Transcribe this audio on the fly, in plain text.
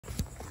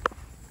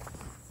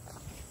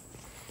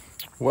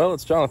Well,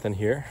 it's Jonathan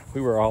here. We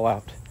were all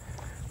out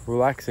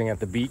relaxing at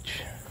the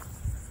beach.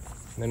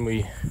 And then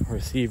we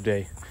received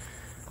a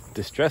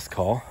distress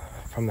call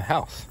from the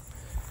house.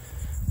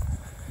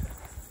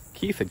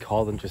 Keith had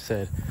called and just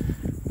said,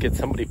 "Get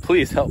somebody,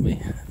 please help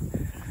me."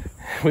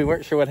 We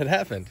weren't sure what had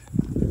happened.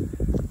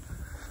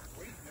 What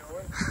are you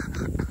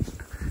doing?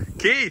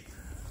 Keith!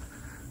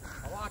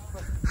 I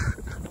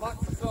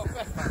locked myself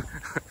out.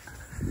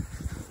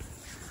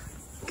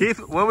 Keith,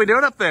 what are we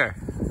doing up there?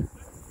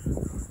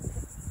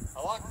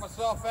 I locked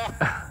myself out.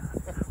 I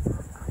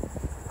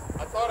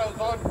thought I was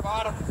on the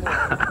bottom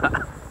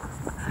floor.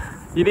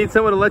 You need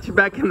someone to let you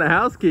back in the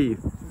house, Keith.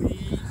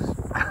 Please.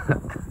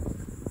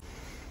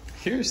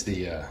 Here's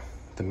the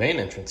main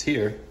entrance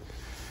here.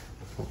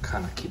 We'll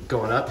kind of keep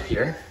going up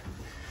here.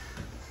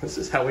 This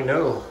is how we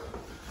know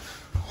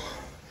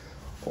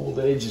old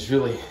age is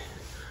really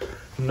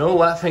no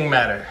laughing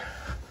matter.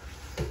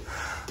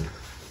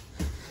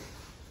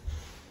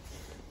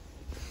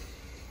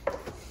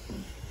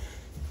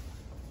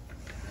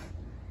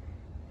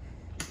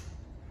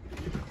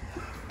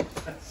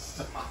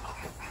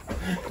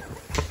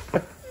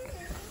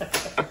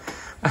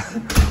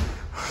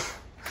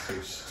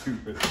 So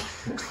stupid.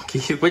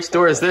 Which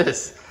door is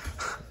this?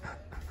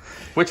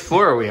 Which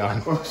floor are we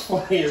on? What's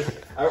funny is,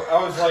 I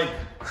was like,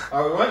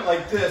 I went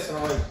like this, and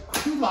I'm like,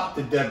 who locked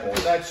the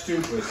deadbolt? That's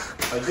stupid.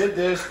 I did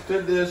this.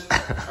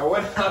 I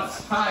went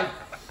outside,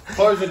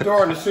 closed the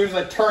door, and as soon as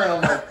I turned,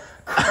 I'm like,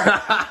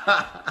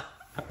 crap.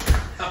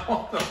 I'm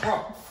on the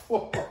wrong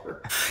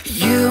floor.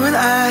 You and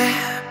I,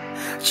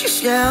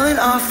 just yelling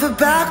off the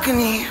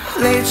balcony,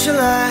 late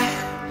July,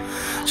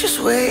 just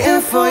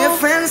waiting for your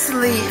friends to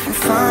leave, and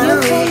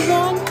finally,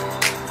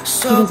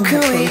 so can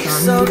we.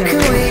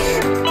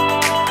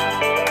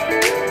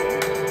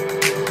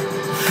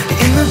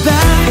 In the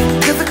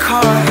back of the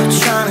car,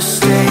 trying to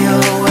stay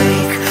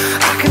awake,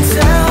 I can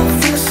tell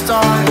from the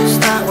stars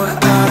that we're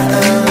out of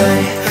LA.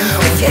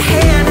 With your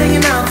hand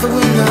hanging out the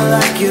window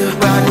like you're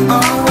riding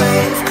on a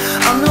wave.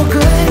 I'm no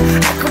good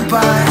at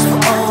goodbyes,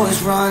 we're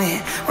always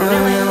running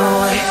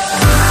away.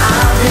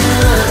 I've been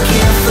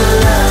looking for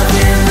love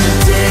in the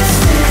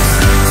distance,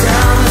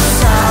 down the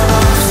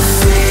sidewalks, the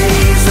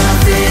cities I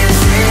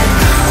visit,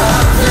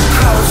 up the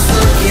coast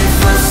looking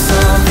for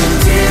something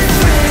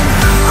different.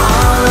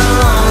 All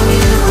along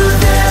you were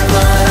there,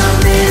 but I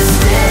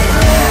missed it.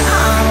 I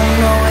don't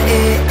know what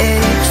it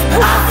is,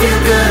 but I feel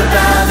good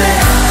about that.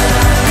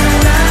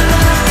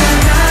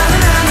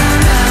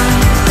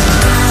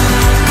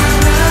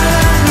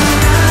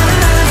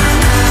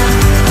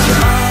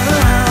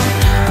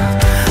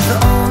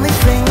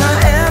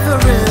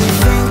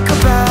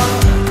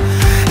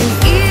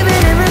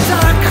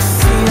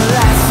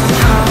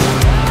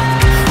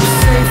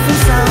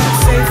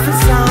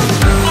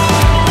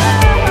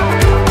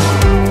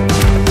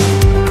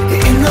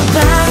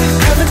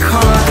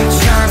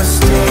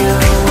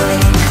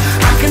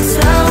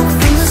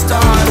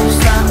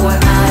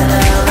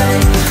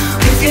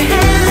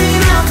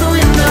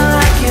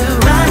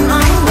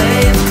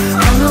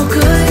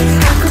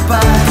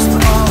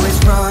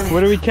 What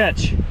do we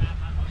catch?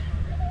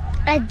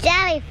 A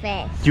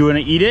jellyfish. Do you want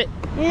to eat it?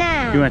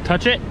 No. Do you want to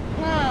touch it?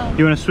 No. Do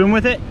you want to swim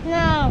with it?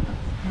 No.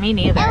 Me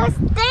neither. It was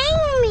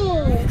stinging me.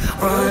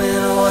 Running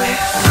away.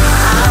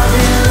 I've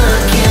been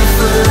looking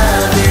for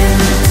love in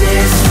the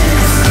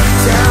distance,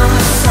 down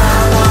the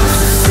sidewalks,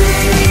 the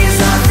cities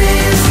I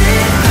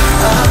visit,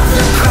 up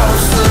the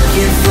coast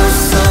looking for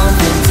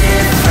something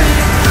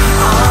different.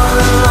 All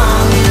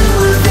along you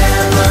were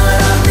there, but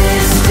I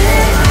missed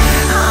it.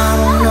 I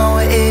don't know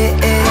what it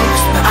is,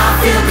 but I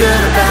feel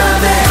good about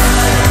that.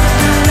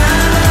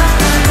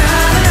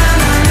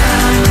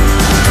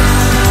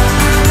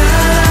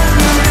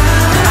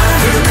 I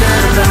feel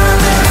good about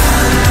that.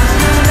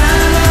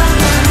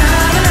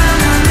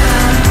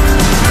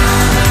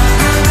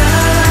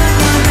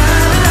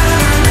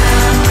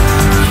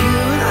 You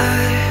and I,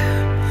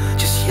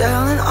 just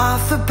yelling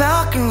off the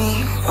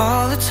balcony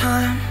all the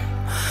time,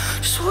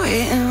 just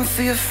waiting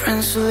for your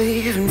friends to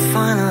leave, and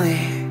finally,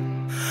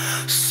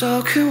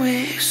 so can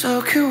we.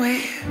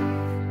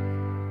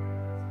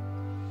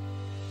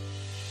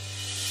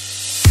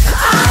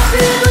 I've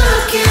been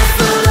looking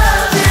for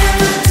love in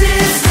the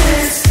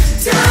distance,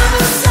 down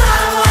the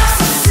sidewalks,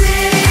 the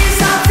cities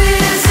I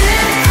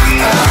visit,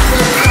 up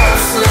the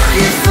coast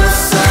looking for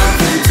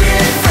something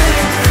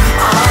different.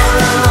 All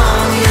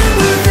along you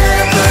were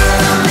there, but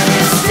I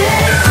missed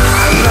it. I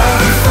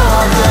loved you for,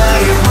 but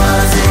it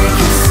wasn't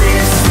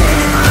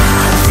consistent. I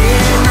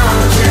didn't know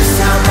just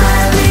how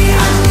badly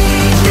I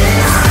need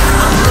this.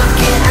 I'm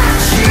looking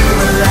at you,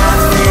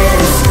 laughing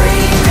and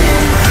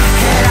screaming.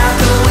 Head out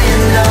the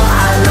window,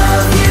 I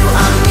love you,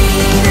 I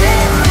mean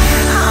it.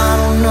 I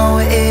don't know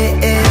what it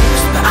is,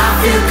 but I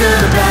feel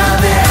good about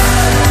that.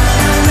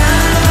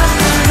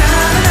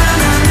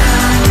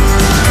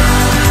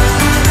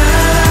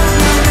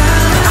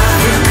 I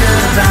feel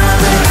good about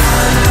that.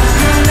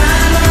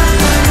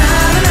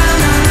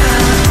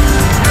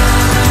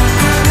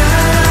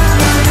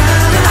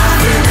 I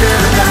feel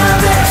good about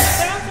that.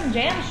 Throw some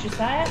jams,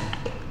 Josiah.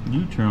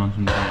 You turn on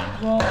some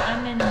jams. Well,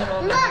 I'm in the middle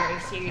of a very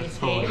serious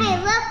game. Hey,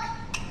 look.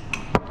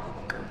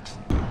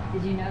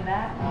 Did you know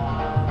that?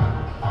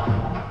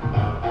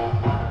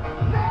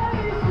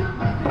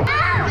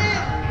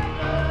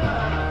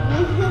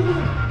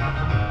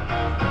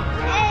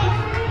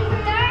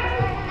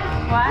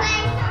 What?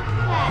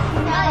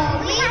 No,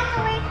 we have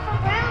to wait for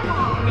Grandma.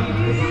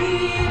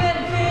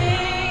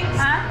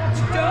 Huh?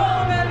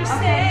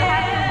 Okay, you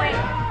have to wait.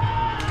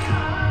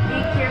 Be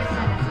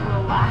Kirsten, it's a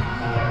little loud.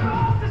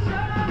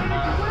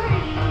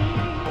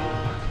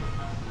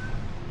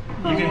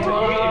 You can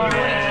tell me if you want to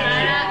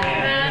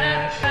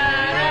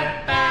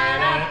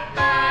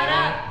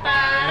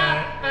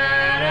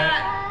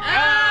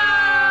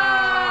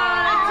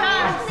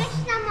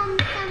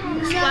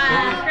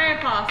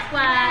Grandpa,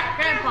 splat,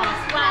 Grandpa,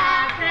 splat.